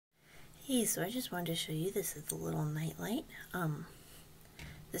Hey, so I just wanted to show you, this is the little night light.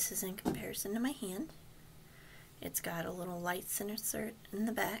 This is in comparison to my hand. It's got a little light insert in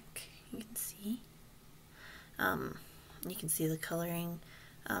the back, you can see. You can see the coloring.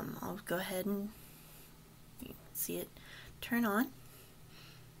 I'll go ahead and you can see it turn on.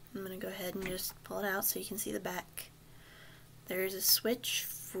 I'm going to go ahead and just pull it out so you can see the back. There's a switch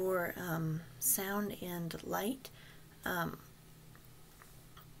for sound and light.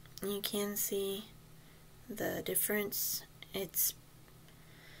 You can see the difference.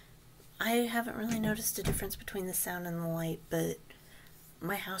 I haven't really noticed a difference between the sound and the light, but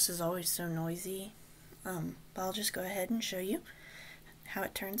my house is always so noisy. But I'll just go ahead and show you how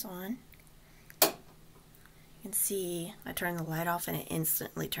it turns on. You can see I turned the light off and it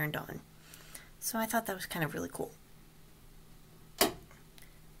instantly turned on. So I thought that was kind of really cool.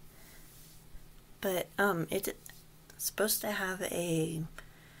 But it's supposed to have a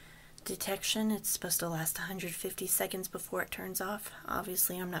detection. It's supposed to last 150 seconds before it turns off.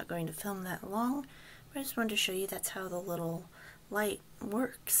 Obviously I'm not going to film that long, but I just wanted to show you that's how the little light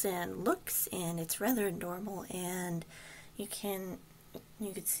works and looks, and it's rather normal. And you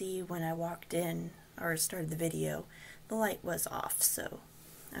could see when I walked in or started the video, the light was off, so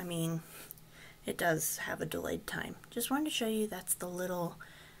I mean it does have a delayed time. Just wanted to show you that's the little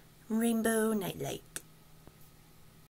rainbow nightlight.